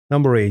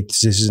Number 8.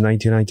 This is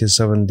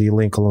 1997 D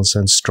Lincoln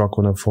cent struck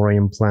on a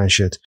 4am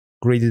planchet,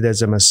 graded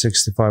as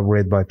MS65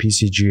 read by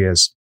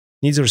PCGS.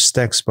 Neither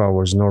Stacks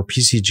Powers nor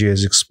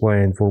PCGS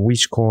explained for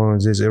which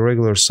coins this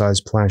irregular size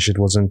planchet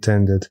was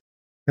intended.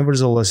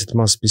 Nevertheless, it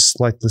must be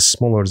slightly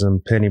smaller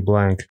than penny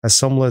blank, as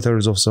some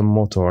letters of the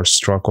motto are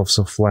struck off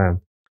the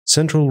flan.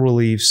 Central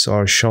reliefs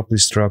are sharply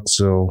struck,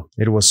 though.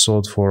 It was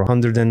sold for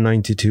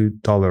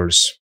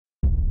 $192.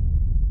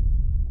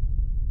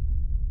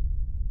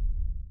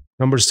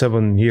 Number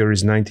 7 here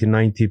is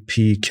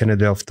 1990p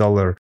Canadian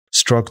dollar,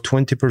 struck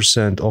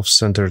 20%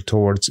 off-center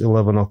towards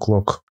 11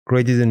 o'clock,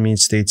 graded in mint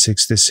state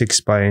 66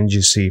 by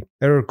NGC.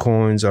 Error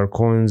coins are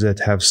coins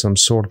that have some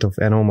sort of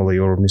anomaly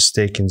or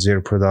mistake in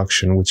their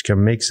production, which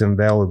can make them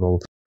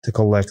valuable to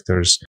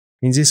collectors.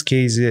 In this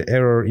case, the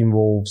error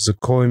involves the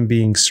coin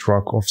being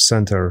struck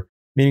off-center,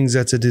 meaning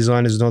that the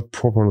design is not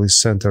properly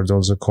centered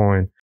on the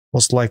coin,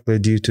 most likely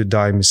due to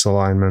die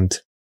misalignment.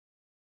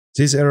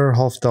 This error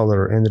half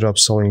dollar ended up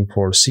selling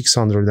for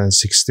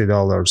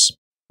 $660.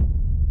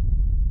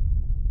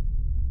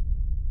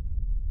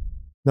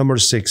 Number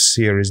 6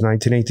 here is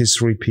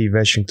 1983p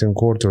Washington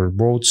quarter,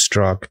 broad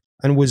struck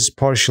and with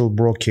partial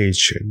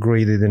brokerage,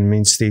 graded in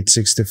mint state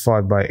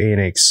 65 by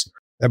ANX.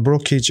 A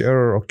brokerage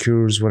error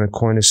occurs when a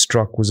coin is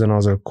struck with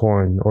another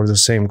coin, or the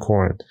same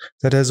coin,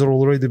 that has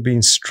already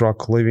been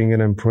struck, leaving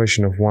an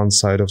impression of one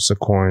side of the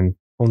coin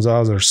on the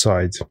other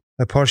side.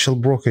 A partial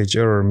brokerage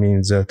error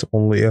means that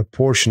only a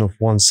portion of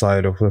one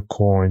side of the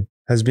coin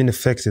has been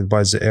affected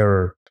by the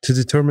error. To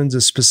determine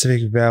the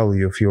specific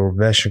value of your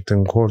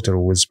Washington quarter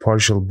with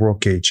partial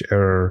brokerage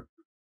error,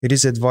 it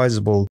is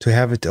advisable to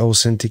have it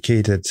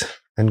authenticated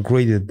and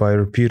graded by a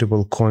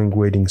reputable coin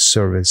grading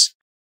service.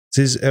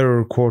 This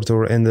error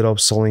quarter ended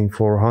up selling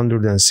for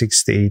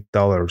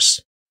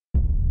 $168.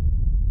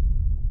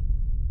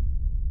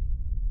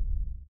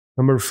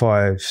 Number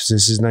 5.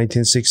 This is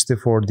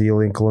 1964 D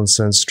Lincoln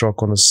cent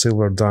struck on a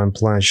silver dime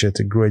planchet,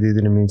 graded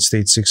in mint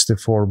state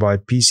 64 by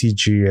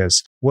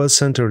PCGS, well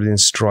centered in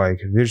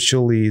strike.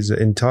 Virtually the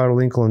entire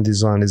Lincoln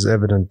design is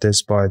evident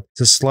despite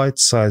the slight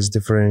size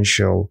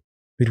differential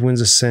between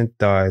the cent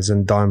dies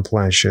and dime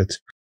planchet.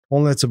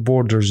 Only at the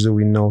borders do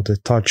we note a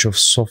touch of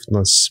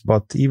softness,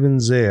 but even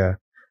there,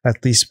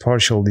 at least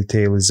partial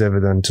detail is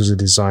evident to the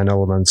design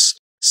elements.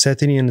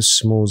 Satiny and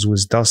smooth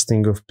with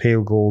dusting of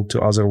pale gold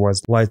to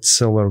otherwise light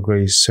silver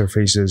gray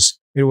surfaces.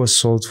 It was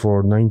sold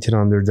for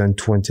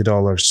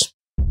 $1,920.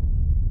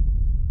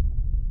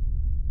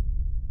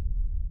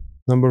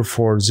 Number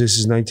 4. This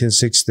is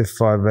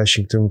 1965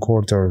 Washington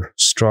quarter,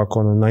 struck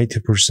on a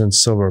 90%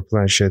 silver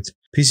planchet.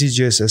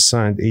 PCGS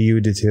assigned AU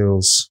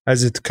details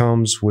as it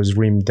comes with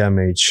rim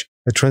damage.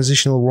 A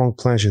transitional wrong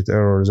planchet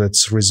error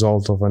that's the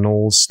result of an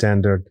old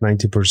standard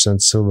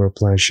 90% silver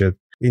planchet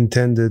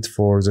intended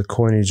for the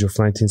coinage of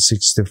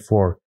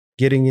 1964,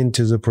 getting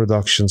into the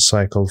production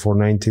cycle for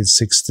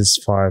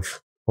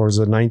 1965 for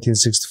the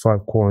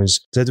 1965 coins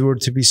that were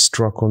to be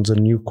struck on the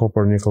new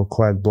copper nickel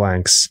clad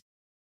blanks.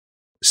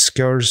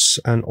 Scarce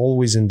and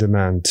always in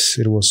demand,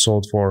 it was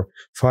sold for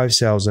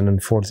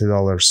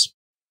 $5,040.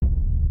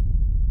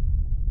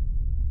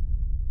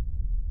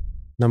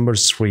 Number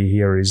 3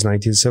 here is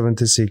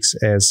 1976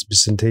 S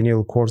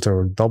bicentennial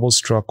quarter, double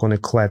struck on a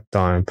clad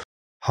dime.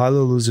 Highly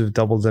elusive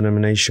double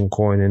denomination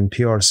coin in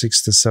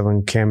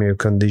PR67 cameo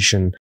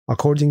condition.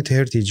 According to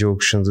Heritage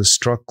Auction, the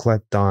struck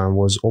clad dime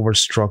was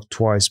overstruck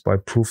twice by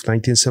proof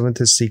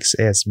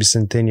 1976S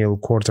bicentennial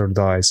quarter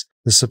dies.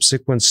 The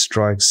subsequent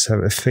strikes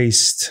have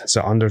effaced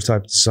the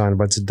undertype design,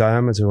 but the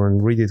diameter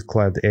and reeded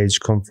clad edge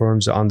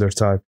confirms the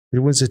undertype.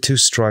 Between the two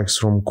strikes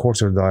from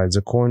quarter die,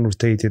 the coin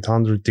rotated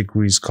 100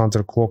 degrees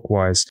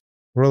counterclockwise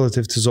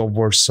relative to the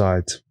obverse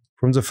side.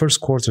 From the first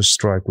quarter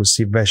strike, we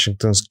see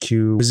Washington's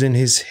Q within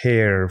his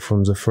hair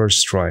from the first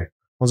strike.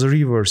 On the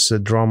reverse, the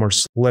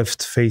drummer's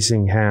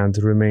left-facing hand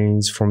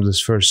remains from the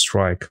first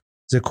strike.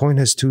 The coin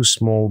has two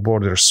small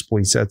border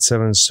splits at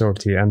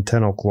 7:30 and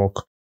 10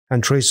 o'clock,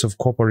 and traces of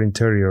copper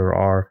interior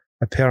are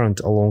apparent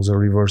along the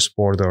reverse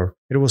border.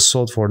 It was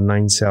sold for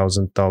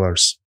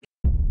 $9,000.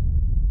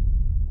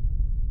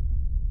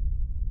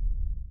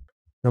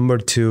 Number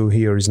 2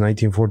 here is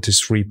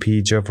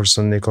 1943p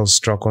Jefferson nickel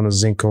struck on a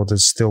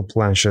zinc-coated steel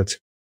planchet,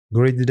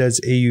 graded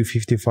as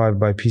AU55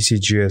 by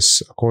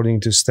PCGS. According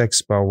to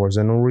Stacks Powers,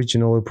 an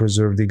originally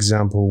preserved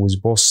example with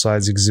both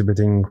sides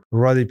exhibiting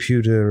ruddy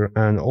pewter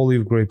and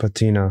olive gray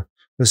patina.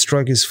 The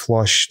strike is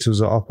flush to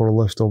the upper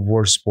left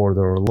obverse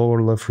border,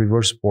 lower left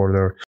reverse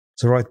border.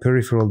 The right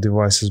peripheral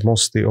device is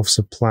mostly off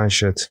the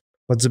planchet,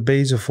 but the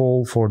base of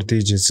all 4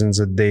 digits in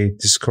the date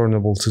is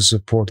discernible to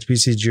support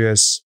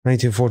PCGS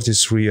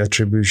 1943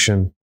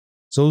 attribution.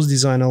 Those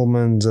design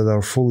elements that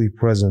are fully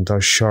present are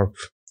sharp,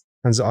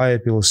 and the eye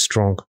appeal is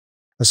strong.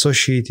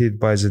 Associated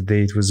by the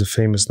date with the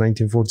famous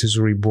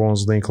 1943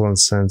 bronze Lincoln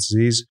cent,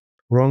 this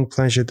wrong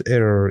planchet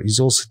error is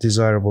also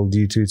desirable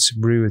due to its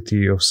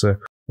brevity of the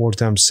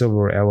wartime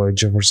silver alloy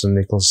Jefferson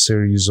nickel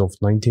series of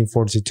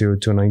 1942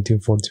 to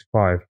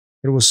 1945.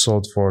 It was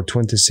sold for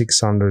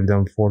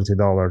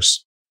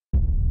 $2,640.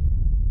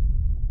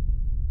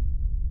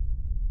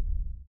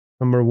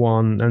 Number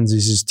 1, and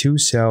this is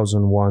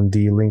 2001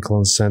 D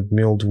Lincoln cent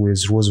milled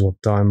with Roosevelt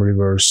dime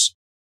reverse,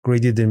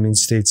 graded in mint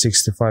state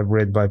 65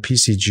 red by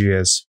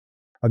PCGS.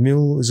 A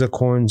mill is a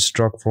coin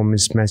struck from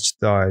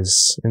mismatched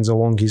dies. In the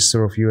long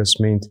history of US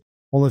Mint,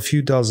 only a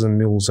few dozen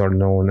mills are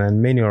known,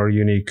 and many are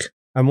unique.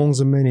 Among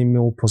the many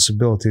mill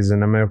possibilities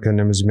in American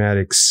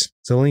numismatics,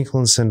 the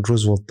Lincoln cent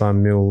Roosevelt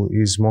dime mill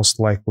is most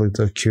likely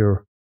to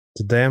occur.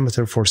 The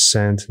diameter for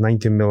cent,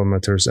 90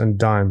 mm, and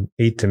dime,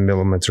 80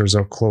 mm,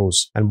 are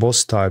close, and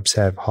both types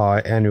have high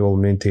annual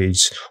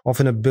mintage,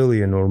 often a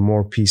billion or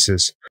more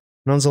pieces.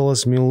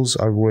 Nonetheless, mills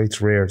are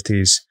great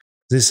rarities.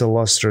 This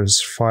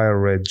illustrates fire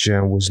red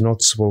gem with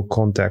noticeable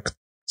contact.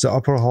 The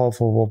upper half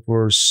of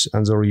obverse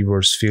and the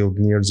reverse field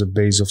near the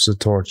base of the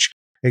torch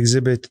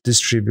exhibit,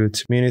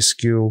 distribute,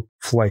 minuscule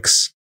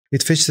flex.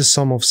 It fetched a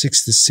sum of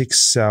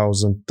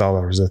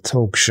 $66,000 at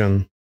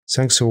auction.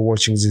 Thanks for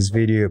watching this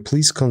video.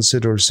 Please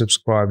consider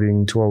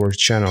subscribing to our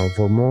channel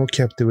for more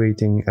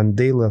captivating and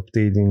daily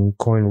updating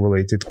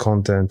coin-related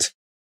content.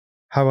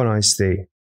 Have a nice day.